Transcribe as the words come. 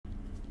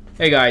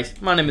Hey guys,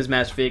 my name is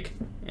MNMVIC,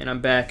 and I'm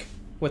back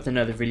with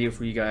another video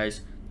for you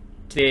guys.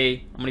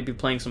 Today, I'm going to be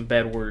playing some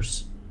Bed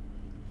Wars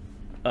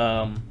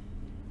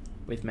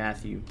with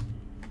Matthew.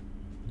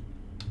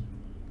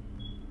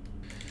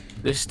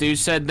 This dude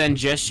said then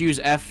just use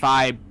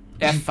F5,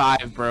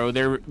 bro.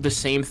 They're the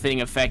same thing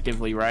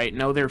effectively, right?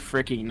 No, they're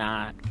freaking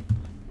not.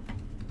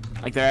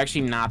 Like, they're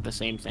actually not the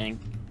same thing.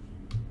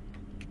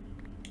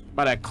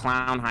 But a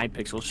clown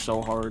Hypixel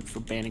so hard for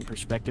banning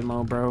perspective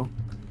mode, bro.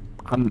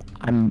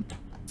 I'm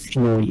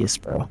furious,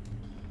 bro.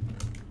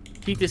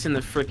 Keep this in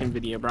the freaking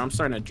video, bro. I'm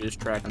starting a diss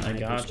track on I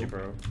got Hypixel. you,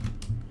 bro.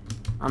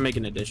 I'm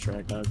making a diss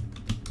track, dog.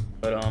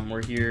 But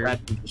we're here. We're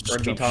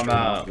gonna be talking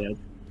about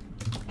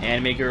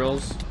anime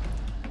girls.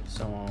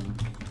 So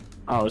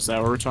Oh, is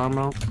that what we're talking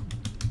about?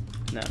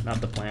 no,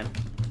 not the plan.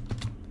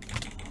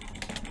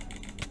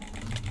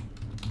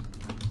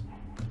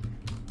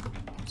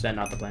 Is that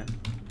not the plan?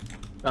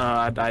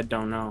 I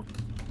don't know.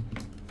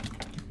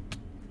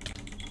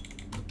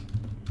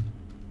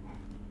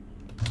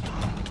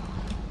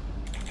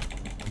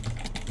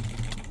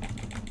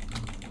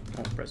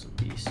 Oh, rest in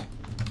peace.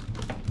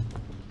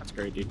 That's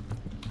great, dude.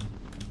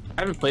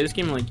 I haven't played this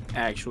game in like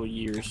actual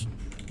years,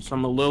 so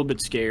I'm a little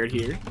bit scared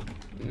here.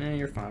 Nah,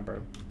 you're fine,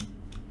 bro.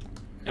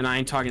 And I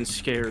ain't talking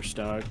scares,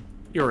 dog.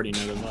 You already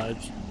know the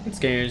vibes. It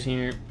scares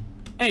here.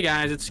 Hey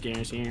guys, it's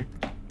scares here.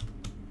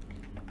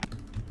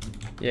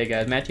 Yeah,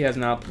 guys, Matthew has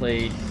not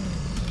played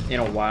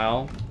in a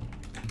while.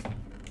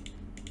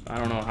 I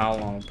don't know how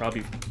long.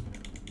 Probably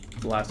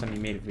the last time he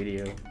made a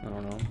video. I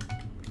don't know.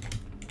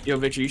 Yo,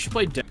 Victor, you should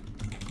play.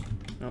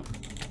 Nope.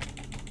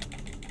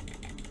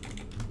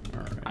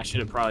 Alright. I should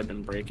have probably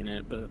been breaking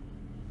it, but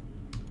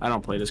I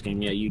don't play this game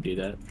yet. You do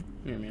that.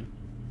 Yeah, man.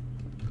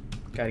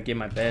 Gotta get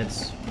my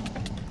beds.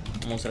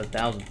 Almost at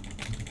 1,000.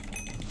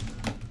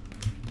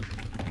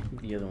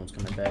 The other one's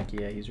coming back.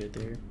 Yeah, he's right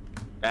there.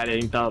 That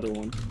ain't the other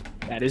one.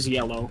 That is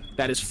yellow.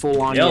 That is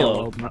full on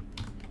yellow.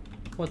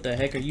 What the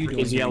heck are you doing?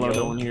 Is yellow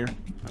doing here?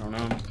 I don't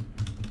know.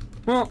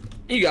 Well,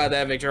 you got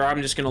that, Victor.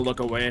 I'm just gonna look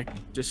away.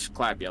 Just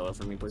clap yellow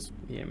for me, please.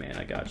 Yeah, man,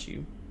 I got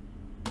you.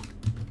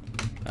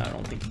 I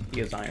don't think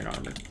he has iron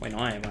armor. Wait, no,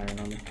 I have iron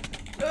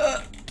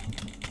armor.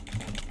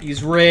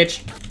 He's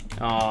rich.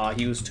 Aw,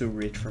 he was too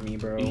rich for me,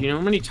 bro. You know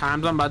how many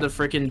times I'm about to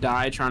freaking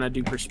die trying to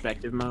do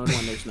perspective mode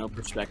when there's no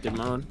perspective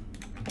mode?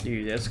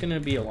 Dude, that's gonna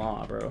be a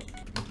lot, bro.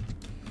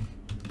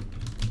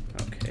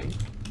 Okay.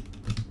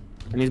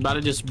 And he's about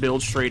to just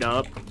build straight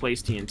up,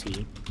 place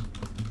TNT.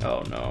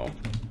 Oh, no.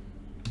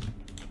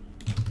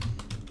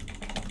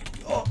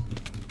 Oh!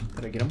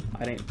 Did I get him?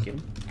 I didn't get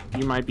him.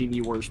 You might be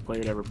the worst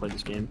player to ever play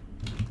this game.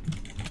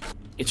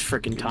 It's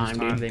freaking time,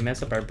 dude. They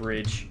messed up our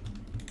bridge.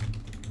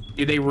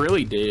 Dude, they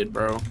really did,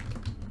 bro.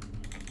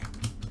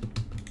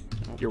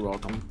 Oh. You're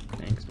welcome.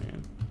 Thanks,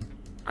 man.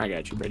 I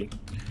got you, Brady.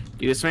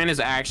 Dude, this man is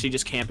actually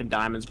just camping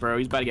diamonds, bro.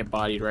 He's about to get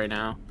bodied right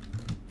now.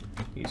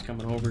 He's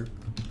coming over.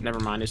 Never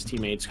mind, his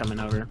teammate's coming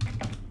over.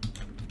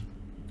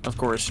 Of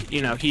course,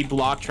 you know, he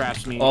block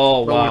traps me.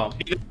 Oh, But wow.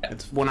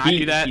 When I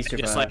do that,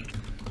 it's like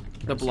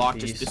the block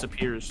just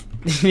disappears.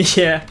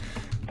 Yeah.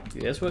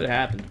 Dude, that's what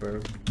happens,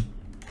 bro.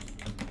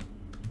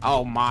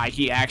 Oh my,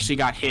 he actually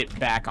got hit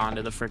back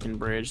onto the freaking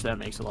bridge. That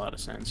makes a lot of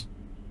sense.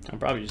 I'm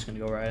probably just gonna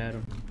go right at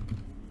him.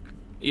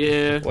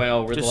 Yeah.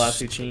 Well, we're the last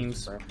two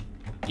teams.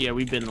 Yeah,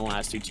 we've been the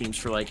last two teams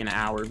for like an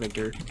hour,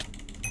 Victor.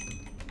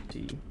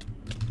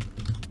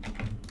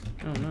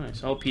 Oh,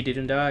 nice. I hope he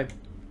didn't die.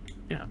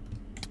 Yeah.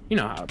 You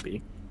know how it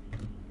be.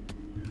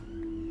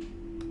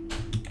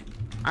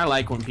 I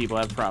like when people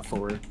have prop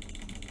forward.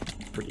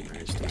 It's pretty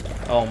nice, dude.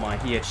 Oh my,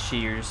 he had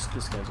shears.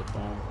 This guy's a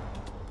bomb.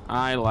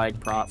 I like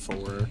prop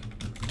forward.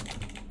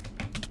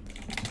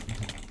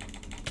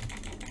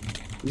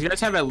 These guys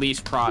have at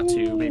least prot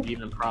 2, maybe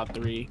even prot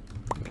 3.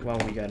 Well,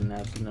 we got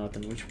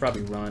nothing. We should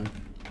probably run.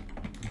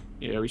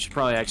 Yeah, we should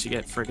probably actually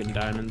get freaking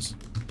diamonds.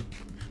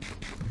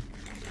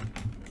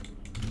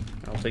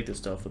 I'll take this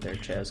stuff with their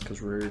chest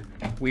because we're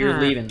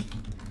leaving.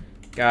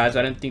 Guys,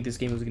 I didn't think this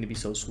game was gonna be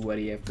so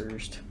sweaty at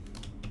first.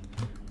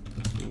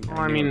 Well,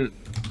 I mean,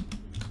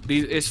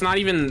 it's not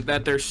even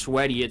that they're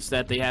sweaty; it's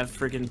that they have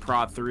freaking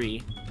prot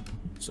 3.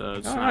 So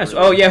it's nice.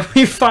 really... Oh yeah,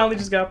 we finally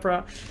just got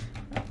prot.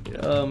 Yeah.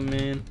 Oh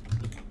man.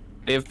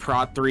 They have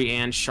prot 3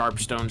 and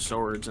sharpstone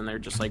swords, and they're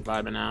just like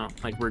vibing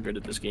out. Like we're good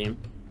at this game.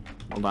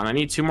 Hold on, I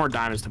need 2 more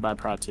diamonds to buy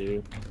prot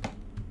 2.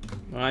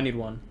 Well, I need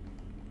 1.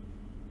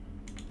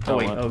 Oh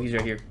wait, oh he's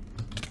right here.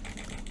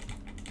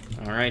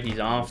 All right, he's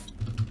off.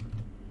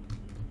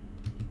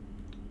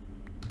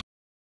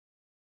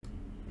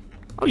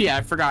 Oh yeah,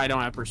 I forgot I don't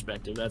have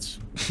perspective. That's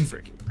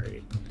freaking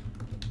great.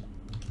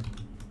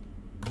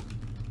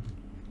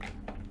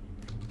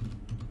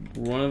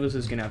 One of us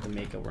is gonna have to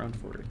make a run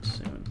for it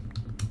soon.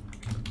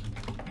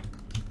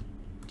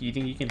 Do you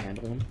think you can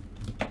handle him?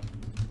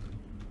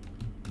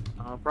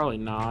 Probably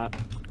not,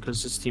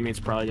 because his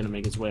teammate's probably gonna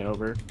make his way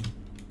over.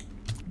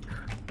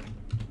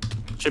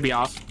 Should be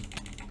off.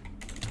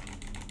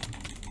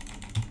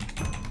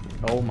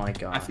 Oh my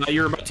god. I thought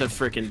you were about to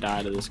freaking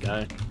die to this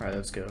guy. Alright,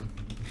 let's go.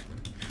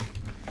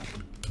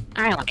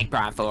 I like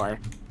prot 4.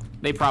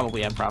 They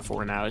probably have Prop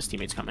 4 now. His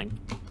teammate's coming.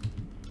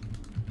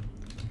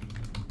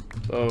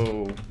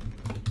 Oh.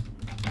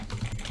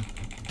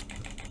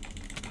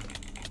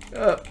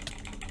 Oh.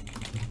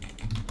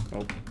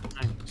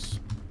 Nice.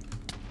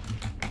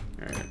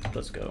 Alright,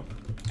 let's go.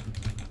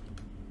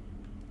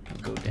 I'll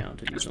go down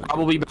to do something.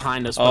 Probably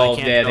behind us, but Oh, I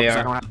can't there tell they 'cause I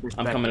are. don't have I'm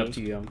perspective. coming up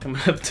to you. I'm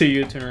coming up to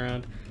you. Turn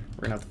around.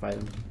 We're gonna have to fight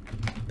him.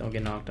 Don't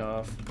get knocked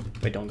off.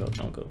 Wait, don't go.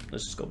 Don't go.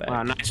 Let's just go back.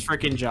 Wow, nice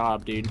freaking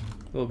job, dude.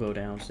 We'll go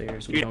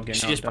downstairs. We Dude, don't get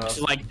she knocked just off.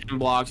 posted like 10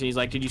 blocks, and he's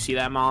like, "Did you see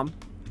that, mom?"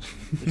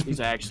 He's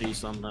actually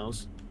something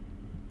else.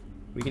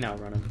 We can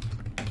outrun him.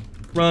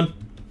 Run.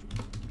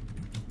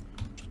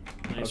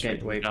 Nice Okay,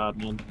 freaking wait. job,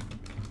 man.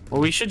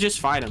 Well, we should just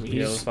fight him.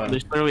 Yeah, let's fight him.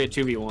 There's literally a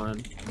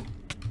 2v1.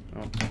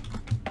 Oh.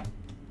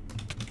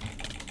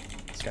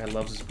 This guy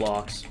loves his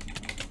blocks.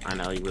 I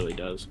know, he really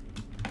does.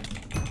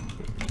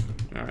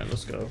 Alright,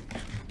 let's go.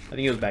 I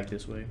think it was back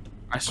this way.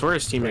 I swear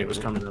his teammate was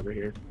coming over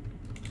here.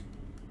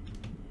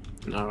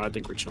 No, I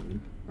think we're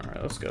chilling.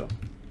 Alright, let's go.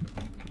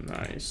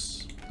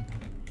 Nice.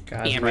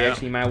 Guys, Yeah, we bro.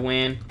 actually might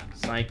win.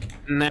 Psych.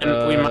 And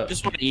then we might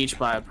just want to each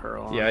buy a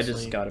pearl, honestly. Yeah, I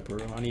just got a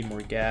pearl. I need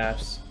more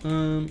gaps.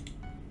 Well,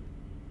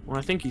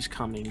 I think he's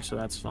coming, so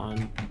that's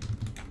fine.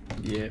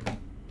 Yeah.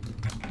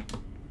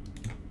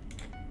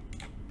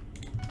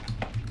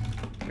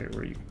 Where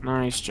were you?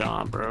 Nice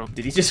job, bro.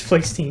 Did he just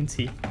place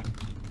TNT?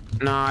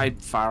 Nah, I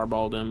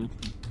fireballed him.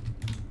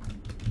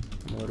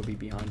 I'm a little bit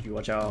behind you.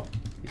 Watch out.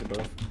 He's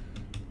above.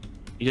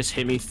 He just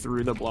hit me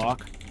through the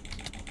block.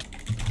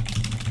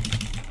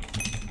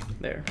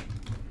 There.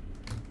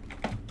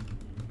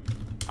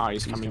 Oh,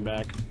 he's coming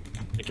back.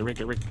 Rick.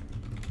 Wait,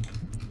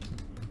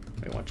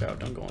 watch out.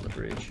 Don't go on the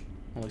bridge.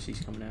 Unless he's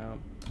coming out.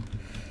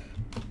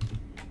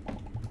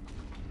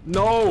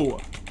 No!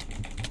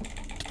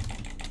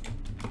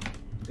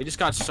 They just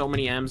got so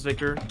many M's,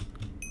 Victor.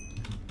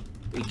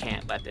 We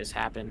can't let this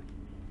happen.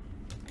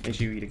 Make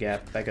sure you eat a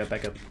gap. Back up,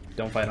 back up.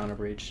 Don't fight on a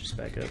bridge. Just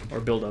back up. Or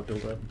build up,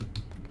 build up.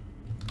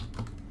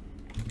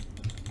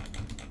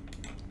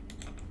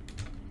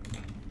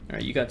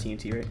 Alright, you got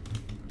TNT, right?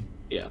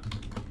 Yeah.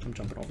 I'm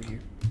jumping over here.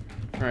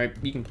 Alright,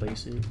 you can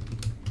place it.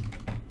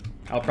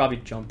 I'll probably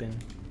jump in.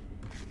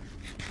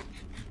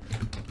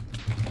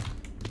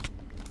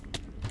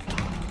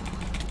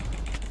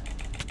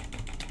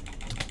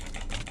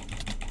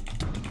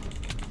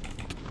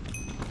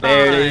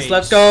 There it is.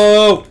 Let's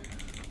go!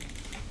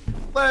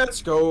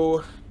 Let's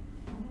go.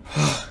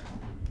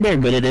 We're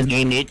good at this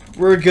game, dude.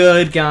 We're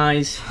good,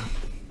 guys.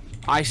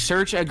 I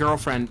search a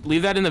girlfriend.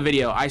 Leave that in the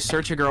video. I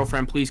search a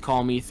girlfriend. Please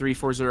call me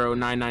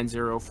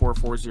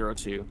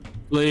 340-990-4402.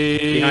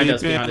 Behind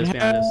us, behind us,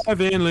 behind us.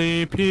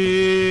 Heavenly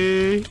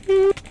peace.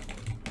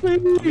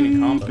 I'm getting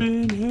combo.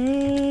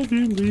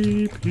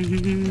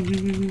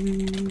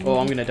 Oh,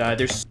 I'm gonna die.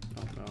 There's...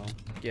 Oh, no.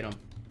 Get him.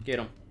 Get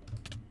him.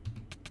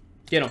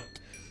 Get him.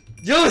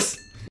 Yes!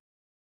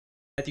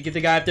 I have to get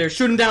the guy up there.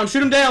 Shoot him down.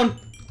 Shoot him down!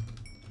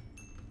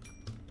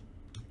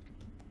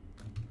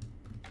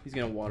 He's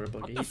gonna water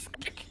bucket.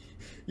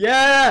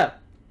 Yeah!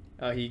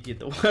 Oh, he get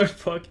the water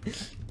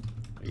bucket.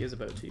 He is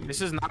about to.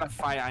 This is not a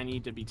fight I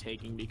need to be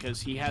taking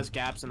because he has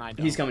gaps and I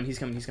don't. He's coming. He's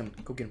coming. He's coming.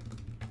 Go get him.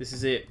 This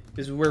is it.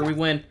 This is where we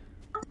win.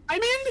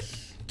 I'm in!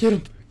 Get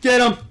him!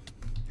 Get him!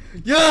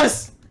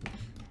 Yes!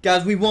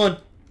 Guys, we won.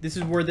 This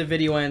is where the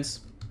video ends.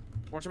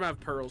 Watch him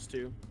have pearls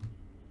too.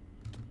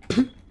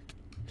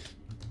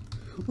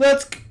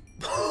 Let's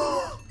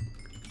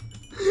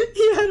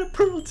He had a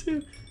pearl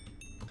too.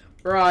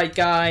 Right,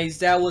 guys,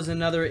 that was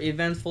another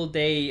eventful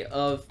day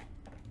of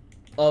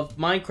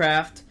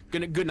Minecraft.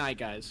 Good night,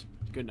 guys.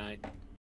 Good night.